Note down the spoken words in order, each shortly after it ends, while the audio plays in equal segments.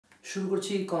শুরু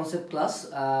করছি concept class.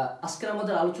 আজকের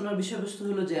আমাদের আলোচনার বিষয়বস্তু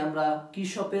হলো যে আমরা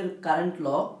কির্শফের কারেন্ট ল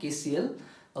কেসিএল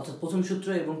অর্থাৎ প্রথম সূত্র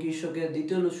এবং কির্শফের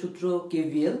দ্বিতীয় সূত্র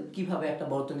কেভিএল কিভাবে একটা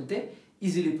বর্তনীতে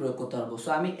ইজিলি প্রয়োগ করতে পারবো। সো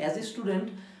আমি অ্যাজ এ স্টুডেন্ট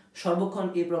সর্বক্ষণ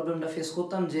এই প্রবলেমটা ফেস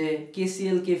করতাম যে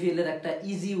কেসিএল কেভিএল এর একটা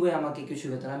ইজি ওয়ে আমাকে কিছু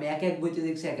হতো না। আমি এক এক বইতে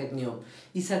দেখছি এক এক নিয়ম।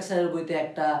 ইসাক স্যারের বইতে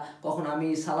একটা, কখন আমি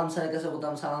সালাম স্যারের কাছে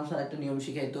বলতাম, সালাম স্যার একটা নিয়ম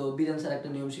শিখাইতো, বিরান স্যার একটা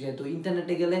নিয়ম শিখাইতো।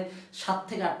 ইন্টারনেটে গেলে 7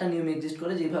 থেকে 8টা নিয়ম এক্সিস্ট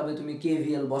করে যেভাবে তুমি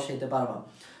কেভিএল বসাইতে পারবা।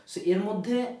 সো এর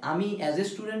মধ্যে আমি অ্যাজ এ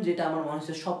স্টুডেন্ট যেটা আমার মনে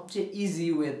হচ্ছে সবচেয়ে ইজি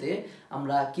ওয়েতে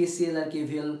আমরা কেসিএল আর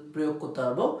কেভিএল প্রয়োগ করতে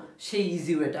পারবো, সেই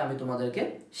ইজি ওয়েটা আমি তোমাদেরকে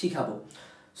শিখাবো।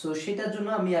 সো সেটার জন্য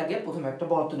আমি আগে প্রথমে একটা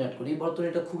বর্তনী অ্যাড করি। এই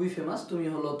বর্তনীটা খুবই ফেমাস, তুমি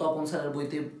হলো তপন স্যারের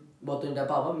বইতে বর্তনীটা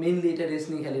পাবা, মেইনলি এটা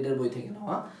রেসনি খালিদের বই থেকে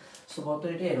নেওয়া। সো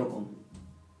বর্তনীটা এরকম।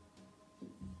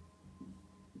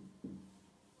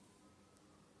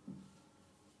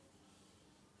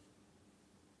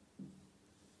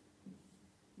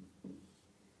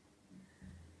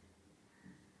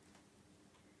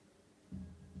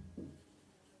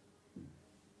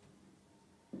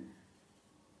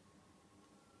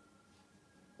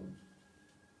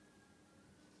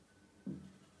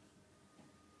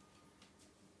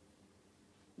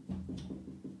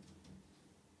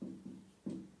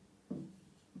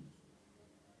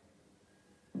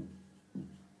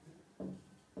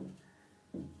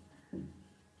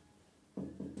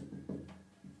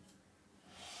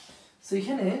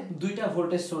 এখানে দুইটা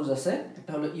ভোল্টেজ সোর্স আছে,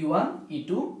 একটা হলো E1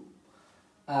 E2,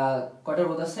 কয়টা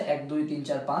রোধ আছে 1 2 3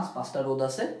 4 5, 5টা রোধ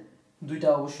আছে, দুইটা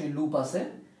অবশ্যই লুপ আছে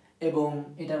এবং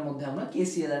এটার মধ্যে আমরা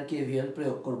কেসিএল আর কেভিএল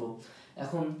প্রয়োগ করব।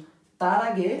 এখন তার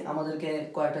আগে আমাদেরকে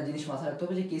কয়েকটা জিনিস মাথায় রাখতে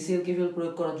হবে যে কেসিএল কেভিএল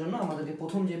প্রয়োগ করার জন্য আমাদেরকে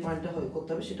প্রথম যে পয়েন্টটা করতে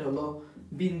হবে সেটা হলো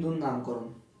বিন্দুর নামকরণ।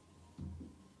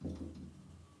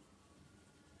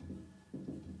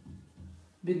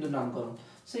 বিন্দুর নামকরণ।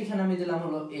 সো এখানে আমি দিলাম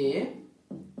হলো A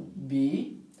B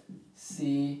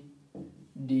C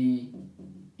D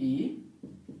E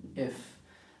F,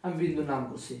 আমি বিন্দুর নাম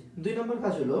করছি। 2 নম্বর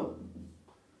কাজ হলো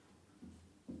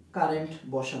কারেন্ট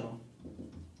বসানো,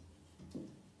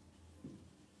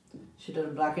 সেটার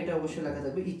ব্র্যাকেটে অবশ্যই লেখা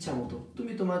থাকবে ইচ্ছা মতো,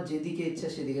 তুমি তোমার যেদিকে ইচ্ছা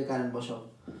সেদিকে কারেন্ট বসাও।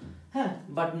 হ্যাঁ,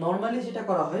 বাট নর্মালি যেটা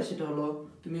করা হয় সেটা হলো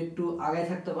তুমি একটু আগায়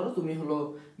থাকতে পারো, তুমি হলো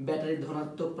ব্যাটারির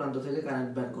ধনাত্মক প্রান্ত থেকে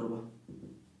কারেন্ট বের করবা,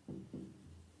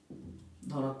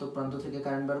 ধনাত্মক প্রান্ত থেকে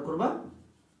কারেন্ট বের করবা,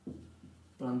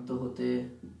 প্রান্ত হতে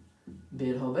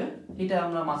বের হবে। এটা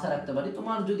আমরা মাথায় রাখতে পারি।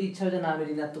 তোমার যদি ইচ্ছা হয় যে না আমি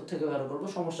ঋণাত্মক থেকে বের করবো,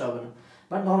 সমস্যা হবে না,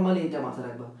 বাট নর্মালি এটা মাথায়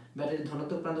রাখবা, ব্যাটারির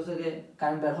ধনাত্মক প্রান্ত থেকে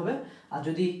কারেন্ট বের হবে। আর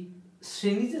যদি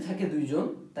শ্রেণীতে থাকে দুইজন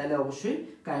তাহলে অবশ্যই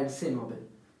কারেন্ট সেম হবে,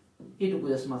 এটুকু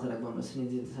জাস্ট মাথায় রাখবো। আমরা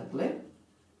শ্রেণীতে থাকলে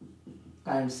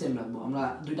কারেন্ট সেম রাখবো, আমরা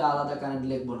দুইটা আলাদা কারেন্ট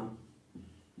লিখবো না।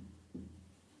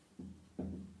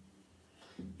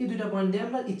 এই দুইটা পয়েন্ট দিয়ে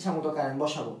আমরা ইচ্ছা মতো কারেন্ট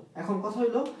বসাবো। এখন কথা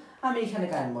হইলো আমি এখানে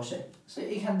কারেন্ট বসাই, সো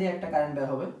এখান দিয়ে একটা কারেন্ট বের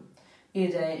হবে, এ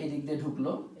যায় এদিক দিয়ে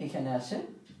ঢুকলো, এখানে আসে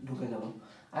ঢুকে গেল।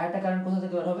 আর একটা কারেন্ট কোথা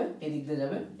থেকে বের হবে, এদিক দিয়ে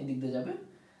যাবে, এদিক দিয়ে যাবে,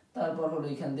 তারপর হলো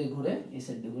এখান দিয়ে ঘুরে এই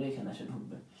সাইড দিয়ে ঘুরে এখানে আসে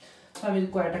ঢুকবে। আমি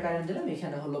কয়েকটা কারেন্ট দিলাম,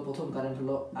 এখানে হলো প্রথম কারেন্ট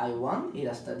হলো I1 এই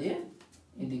রাস্তা দিয়ে,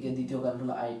 এদিকে দ্বিতীয় কারেন্ট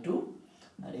হলো I2,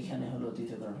 আর এখানে হলো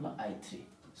তৃতীয় কারেন্ট হলো I3।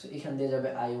 সো এখান দিয়ে যাবে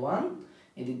I1,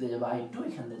 এদিক দিয়ে যাবে I2,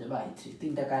 এখান দিয়ে যাবে I3।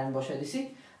 3টা কারেন্ট বসাই দিছি,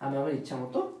 আমি আমার ইচ্ছা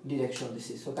মতো ডিরেকশন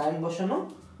দিছি। সো কারেন্ট বসানো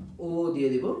ও দিয়ে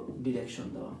দিব ডিরেকশন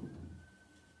দেওয়া।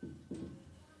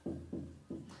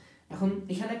 এখন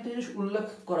এখানে একটা জিনিস উল্লেখ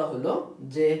করা হলো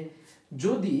যে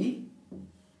যদি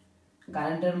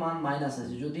কারেন্টের মান মাইনাস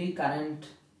আছে, যদি কারেন্ট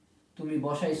তুমি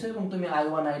বসাইছো এবং তুমি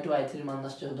I1 I2 I3 এর মান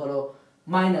আসছে, ধরো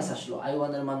মাইনাস আসলো,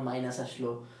 I1 এর মান মাইনাস আসলো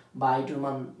বা I2 এর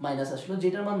মান মাইনাস আসলো,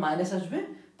 যেটার মান মাইনাস আসবে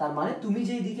তার মানে তুমি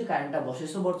যেই দিকে কারেন্টটা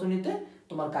বসাইছো বর্তনীতে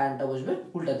তোমার কারেন্টটা বসবে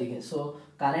উল্টা দিকে। সো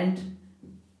কারেন্ট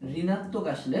ঋণাত্মক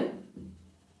আসলে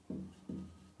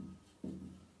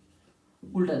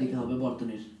উল্টা দিকে হবে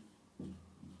বর্তনীর,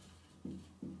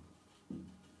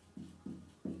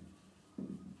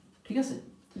 ঠিক আছে,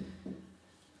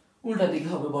 উল্টা দিকে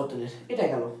হবে বর্তনীর। এটা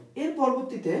গেল। এর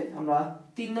পরবর্তীতে আমরা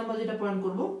 3 নাম্বার যেটা পয়েন্ট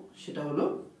করব সেটা হলো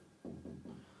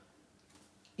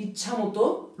ইচ্ছা মতো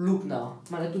লুপ নেওয়া।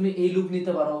 মানে তুমি এই লুপ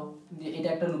নিতে পারো, এটা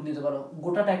একটা লুপ নিতে পারো,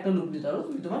 গোটাটা একটা লুপ নিতে পারো,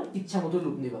 তুমি তোমার ইচ্ছা মতো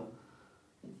লুপ নিবা,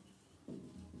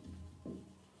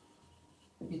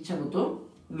 ইচ্ছা মতো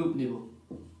লুপ নিব।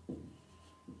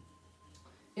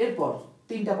 এরপর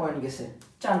 3টা পয়েন্ট গেছে,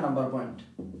 4 নাম্বার পয়েন্ট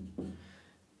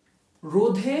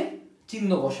রোধে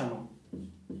চিহ্ন বসানো।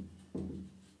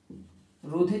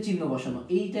 রোধে চিহ্ন বসানো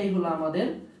এইটাই হলো আমাদের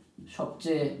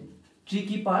সবচেয়ে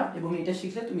ট্রিকি পার্ট এবং এটা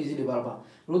শিখলে তুমি ইজিলি পারবা।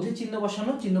 রোধে চিহ্ন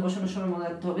বসানো, চিহ্ন বসানোর সময় মনে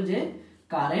রাখতে হবে যে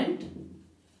কারেন্ট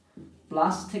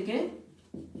প্লাস থেকে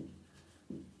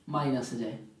মাইনাসে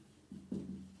যায়।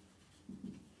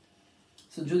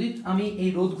 সো যদি আমি এই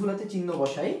রোধগুলোতে চিহ্ন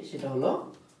বসাই সেটা হলো,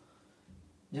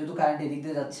 যেহেতু কারেন্ট এদিক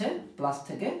দিয়ে যাচ্ছে প্লাস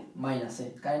থেকে মাইনাসে,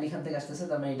 কারেন্ট এখান থেকে আসতেছে,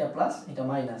 তার মানে এটা প্লাস এটা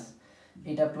মাইনাস,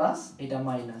 এটা প্লাস এটা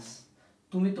মাইনাস।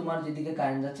 তুমি তোমার যেদিকে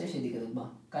কারেন্ট যাচ্ছে সেদিকে দেখবা,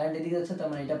 কারেন্ট এদিকে যাচ্ছে তার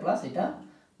মানে এটা প্লাস এটা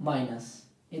মাইনাস,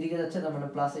 এদিকে যাচ্ছে তার মানে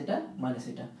প্লাস এটা মাইনাস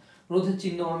এটা। রোধের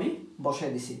চিহ্ন আমি বসাই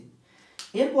দিছি।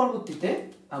 এর পরবর্তীতে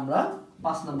আমরা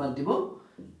 5 নাম্বার দিব।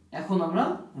 এখন আমরা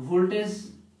ভোল্টেজ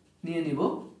নিয়ে নিব,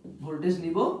 ভোল্টেজ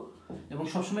নিব এবং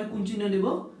সবসময় কোন চিহ্ন নিব?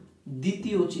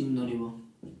 দ্বিতীয় চিহ্ন নিব।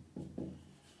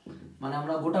 মানে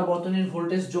আমরা গোটা বর্তনীর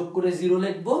ভোল্টেজ যোগ করে 0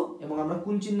 লিখব এবং আমরা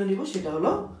কোন চিহ্ন নিব? সেটা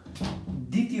হলো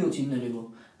দ্বিতীয় চিহ্ন নিব।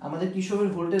 আমাদের কির্চফের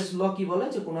ভোল্টেজ ল কি বলে?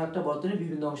 যে কোনো একটা বর্তনীর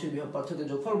বিভিন্ন অংশের বিভব পার্থক্যের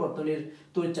যোগফল বর্তনীর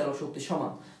তড়িৎচালক শক্তি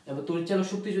সমান। এবার তড়িৎচালক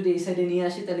শক্তি যদি এই সাইডে নিয়ে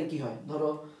আসি তাহলে কি হয়? ধরো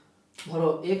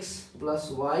x plus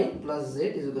y plus z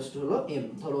হলো m।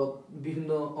 ধরো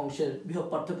বিভিন্ন অংশের বিভব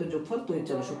পার্থক্যের যোগফল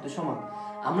তড়িৎচালক শক্তি সমান।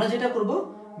 আমরা যেটা করব,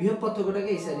 বিভব পার্থক্যটাকে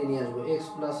এই সাইডে নিয়ে আসবো, x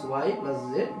plus y plus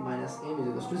z minus m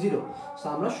 0। So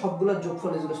আমরা সবগুলোর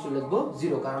যোগফল লিখবো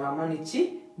 0, কারণ আমরা নিচ্ছি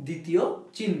দ্বিতীয়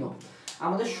চিহ্ন।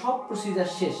 আমাদের সব প্রসিজার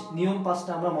শেষ, নিয়ম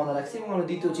 5টা আমরা মনে রাখছি এবং আমরা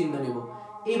দ্বিতীয় চিহ্ন নিব।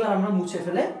 এবার আমরা মুছে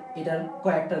ফেলে এটার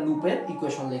কয়েকটা লুপের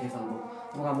ইকুয়েশন লিখে ফেলবো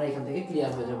এবং আমরা এখান থেকে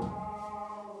ক্লিয়ার হয়ে যাব।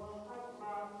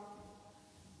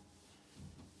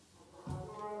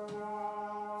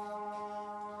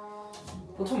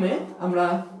 প্রথমে আমরা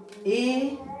a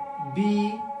b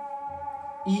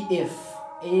e f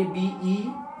a b e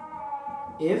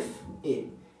f a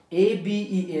a b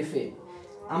e f a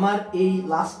আমার এই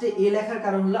লাস্টে এ লেখার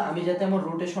কারণ হলো আমি যাতে আমার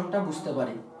রোটেশনটা বুঝতে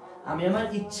পারি। আমি আমার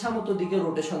ইচ্ছা মতো দিকে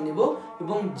রোটেশন নিব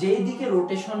এবং যেই দিকে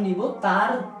রোটেশন নিব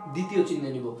তার দ্বিতীয় চিহ্ন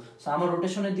নিব। সো আমার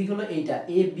রোটেশনের দিক হলো এইটা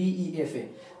এ বি ই এফ এ।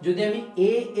 যদি আমি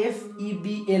A F E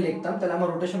B A লিখতাম তাহলে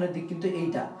আমার রোটেশনের দিক কিন্তু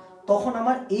এইটা, তখন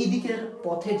আমার এই দিকের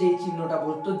পথে যে চিহ্নটা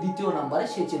বলতো দ্বিতীয় নাম্বারে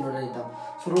সেই চিহ্নটা নিতাম।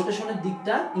 সো রোটেশনের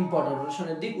দিকটা ইম্পর্টেন্ট,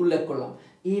 রোটেশনের দিক উল্লেখ করলাম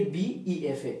এ বি ই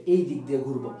এফ এ, এই দিক দিয়ে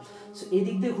ঘুরবো। সো এই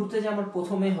দিক দিয়ে ঘুরতে যে আমার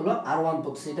প্রথমে হলো R1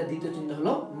 পড়ছে, এটা দ্বিতীয় চিহ্ন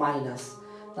হলো মাইনাস,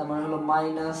 তার মানে হলো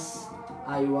মাইনাস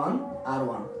I1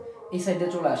 R1। এই সাইডে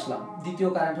চলে আসলাম, দ্বিতীয়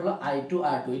কারেন্ট হলো I2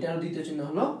 R2, এটার দ্বিতীয় চিহ্ন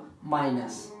হলো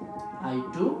মাইনাস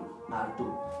I2 R2।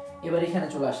 এবার এখানে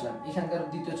চলে আসলাম, এখানকার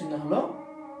দ্বিতীয় চিহ্ন হলো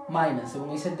মাইনাস এবং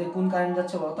এই সাইডে কোন কারেন্ট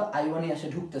যাচ্ছে বলতো? I1 এসে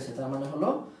ঢুকতেছে, তার মানে হলো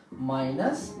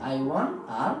মাইনাস I1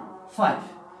 R5।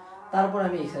 তারপর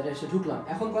আমি এই সাইডে এসে ঢুকলাম।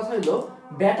 এখন কথা হলো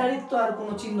ব্যাটারির তো আর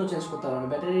কোনো চিহ্ন চেঞ্জ করতে পারবে না,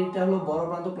 ব্যাটারিটা হলো বড়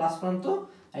প্রান্ত প্লাস প্রান্ত,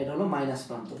 আর এটা হলো মাইনাস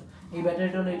প্রান্ত। এই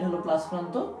ব্যাটারিটা হলো, এটা হলো প্লাস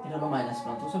প্রান্ত, এটা হলো মাইনাস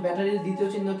প্রান্ত। সো ব্যাটারির দ্বিতীয়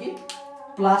চিহ্ন কি?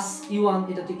 প্লাস E1,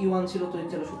 এটা তো E1 ছিল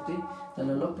তড়িৎচালক শক্তি,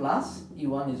 তাহলে হলো প্লাস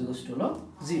E1 হলো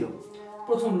 0।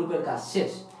 প্রথম লুপের কাজ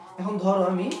শেষ। এখন ধরো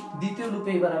আমি দ্বিতীয়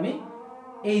লুপে এবার আমি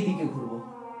এই দিকে ঘুরবো,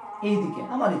 এই দিকে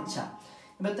আমার ইচ্ছা।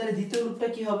 এবার তাহলে দ্বিতীয় লুপটা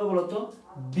কি হবে বলতো?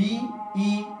 B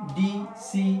E D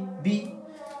C B,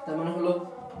 তার মানে হলো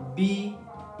B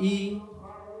E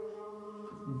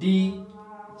D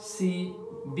C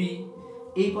B.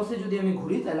 এই পথে যদি আমি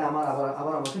ঘুরি তাহলে আমার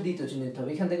আবার আমাকে দ্বিতীয় চিহ্ন দিতে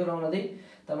হবে। এখান থেকে রওনা দেই,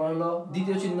 তার মানে হলো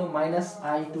দ্বিতীয় চিহ্ন minus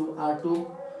I2 R2,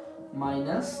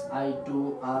 minus I2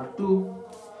 R2।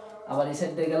 আবার এই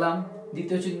সাইড দিয়ে গেলাম,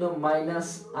 দ্বিতীয় চিহ্ন minus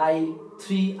I3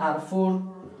 R4,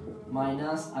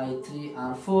 minus I3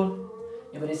 R4।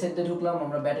 এবার এই সাইড দিয়ে ঢুকলাম,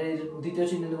 আমরা ব্যাটারির দ্বিতীয়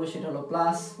চিহ্ন দেবো, সেটা হলো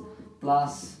প্লাস,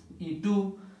 প্লাস E2।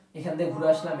 এখান থেকে ঘুরে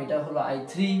আসলাম, এটা হলো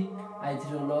I3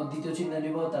 হলো দ্বিতীয় চিহ্ন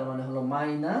নিব, তার মানে হলো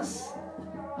মাইনাস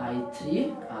I3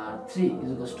 R3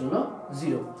 হলো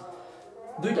 0।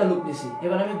 দুইটা লুপ নিছি।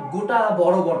 এবার আমি গোটা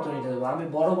বড় বর্তনীটা দেবো, আমি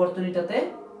বড় বর্তনীটাতে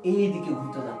এই দিকে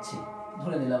ঘুরতে যাচ্ছি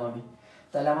ধরে নিলাম আমি।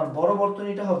 তাহলে আমার বড়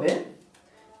বর্তনীটা হবে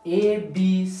A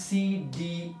B C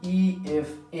D E F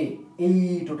এ, এই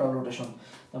টোটাল রোটেশন।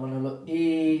 তার মানে হলো A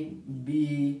B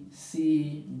C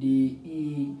D E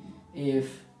F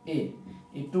এ,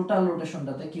 এই টোটাল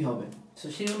রোটেশনটাতে কি হবে? সো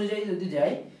সেই অনুযায়ী যদি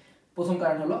যাই, প্রথম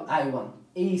কারেন্ট হলো I1,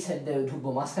 এই সাইড দিয়ে ঢুকবো,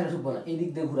 মাঝখানে ঢুকবো না, এই দিক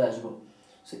দিয়ে ঘুরে আসবো।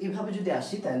 সো এইভাবে যদি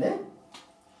আসি তাহলে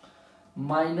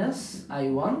minus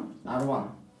I1 R1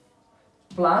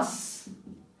 plus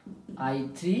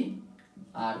I3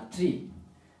 R3,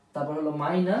 তারপর হলো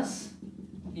মাইনাস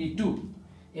E2।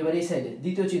 এবার এই সাইডে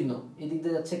দ্বিতীয় চিহ্ন, এই দিক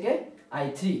দিয়ে যাচ্ছে কে?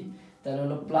 I3, তাহলে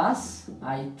হলো প্লাস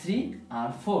I3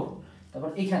 R4। তারপর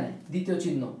এখানে দ্বিতীয়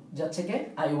চিহ্ন যাচ্ছে কে?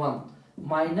 I1,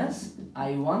 minus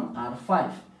I1 R5।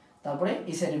 তারপরে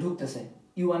এই সাইডে ঢুকতেছে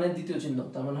E1 এর দ্বিতীয় চিহ্ন,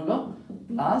 তার মানে হলো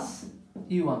প্লাস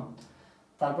E1।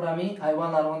 তারপরে আমি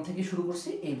I1 R1 থেকে শুরু করছি,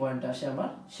 এই পয়েন্টটা আসে আমার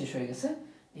শেষ হয়ে গেছে,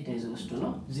 এটা হলো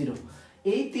 0।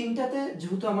 এই তিনটাতে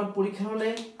যেহেতু আমার পরীক্ষা হলে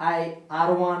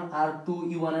R1 R2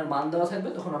 E1 এর মান দেওয়া থাকবে,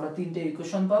 তখন আমরা তিনটে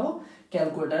ইকুয়েশন পাবো।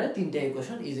 ক্যালকুলেটরে তিনটে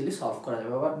ইকুয়েশন ইজিলি সলভ করা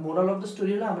যাবে। But moral of the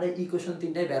story হলো আমরা ইকুয়েশন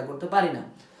তিনটাই বের করতে পারি না।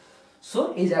 সো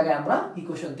এই জায়গায় আমরা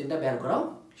ইকুয়েশন তিনটা বের করাও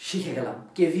শিখে গেলাম,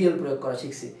 কেভিএল প্রয়োগ করা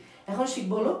শিখছি। এখন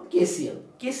শিখবো হলো কেসিএল।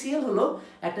 কেসিএল হলো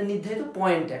একটা নির্ধারিত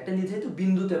পয়েন্টে, একটা নির্ধারিত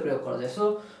বিন্দুতে প্রয়োগ করা যায়। সো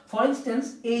ফর ইনস্টেন্স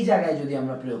এই জায়গায় যদি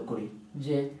আমরা প্রয়োগ করি,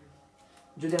 যে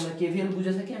যদি আমরা কেভিএল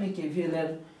বুঝে থাকি, আমি কেভিএল এর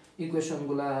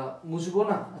ইকুয়েশনগুলা মুছবো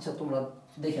না, আচ্ছা তোমরা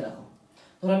দেখে রাখো।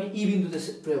 ধরো আমি ই বিন্দুতে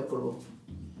প্রয়োগ করব,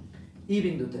 ই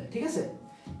বিন্দুতে, ঠিক আছে।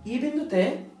 ই বিন্দুতে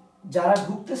যারা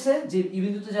ঢুকতেছে, যে ই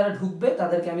বিন্দুতে যারা ঢুকবে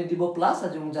তাদেরকে আমি দিব প্লাস,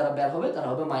 আর এবং যারা বের হবে তারা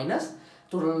হবে মাইনাস,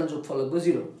 টোটালটা যোগফল লিখবো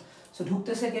 0। সো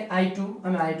ঢুকতেছে কে i2,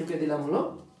 আমি i2 কে দিলাম হলো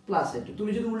প্লাস i2।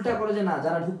 তুমি যদি উল্টা করো যে না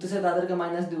যারা ঢুকতেছে তাদেরকে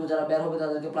মাইনাস দিব, যারা বের হবে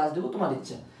তাদেরকে প্লাস দিব, তোমার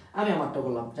ইচ্ছা। আমি আমারটা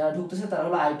বললাম, যারা ঢুকতেছে তারা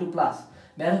হলো i2 প্লাস,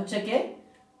 বের হচ্ছে কে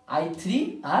i3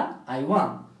 R i1।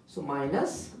 So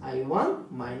minus i1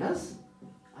 minus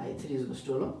i3 equal to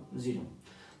হলো 0।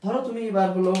 ধরো তুমি এবার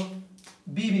হলো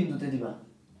বি বিন্দুতে দিবা।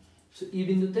 সো ই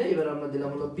বিন্দুতে এবার আমরা দিলাম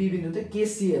হলো বি বিন্দুতে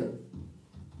কেসিএল,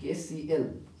 কেসিএল।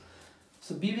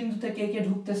 সো বি বিন্দুতে কে কে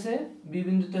ঢুকতেছে, বি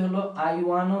বিন্দুতে হলো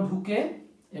i1 ও ঢুকে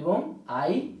এবং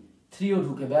i3 ও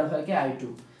ঢুকে, বের হয় কে i2।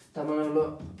 তার মানে হলো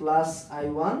plus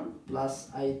i1 plus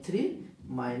i3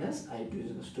 minus i2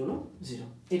 equal to হলো 0।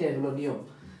 এটাই হলো নিয়ম,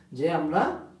 যে আমরা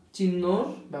চিহ্নর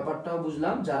ব্যাপারটাও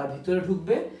বুঝলাম, যারা ভিতরে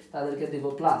ঢুকবে তাদেরকে দেব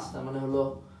প্লাস। তার মানে হলো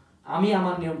আমি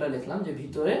আমার নিয়মটা লিখলাম যে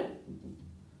ভিতরে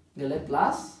গেলে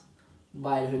প্লাস,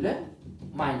 বাইরে হইলে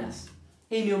মাইনাস।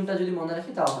 এই নিয়মটা যদি মনে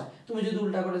রাখি তাও হয়। তুমি যদি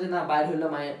উল্টা করে যে না বাইরে হইলে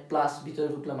প্লাস, ভিতরে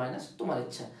ঢুকলে মাইনাস, তোমার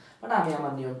ইচ্ছা, বাট আমি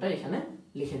আমার নিয়মটা এখানে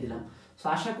লিখে দিলাম। সো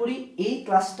আশা করি এই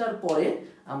ক্লাসটার পরে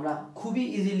আমরা খুবই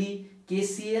ইজিলি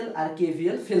কেসিএল আর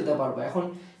কেভিএল ফেলতে পারবো। এখন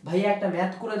ভাইয়া একটা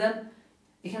ম্যাথ করে দেন,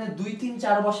 এখানে 2 3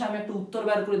 4 বসে আমি একটা উত্তর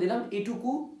বের করে দিলাম,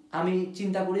 এটুকু আমি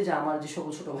চিন্তা করি যে আমার যে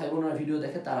সকল ছোট ভাই বোনেরা ভিডিও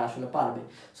দেখে তারা আসলে পারবে।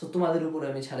 সো তোমাদের উপরে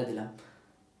আমি ছাড়ে দিলাম।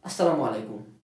 আসসালামু আলাইকুম।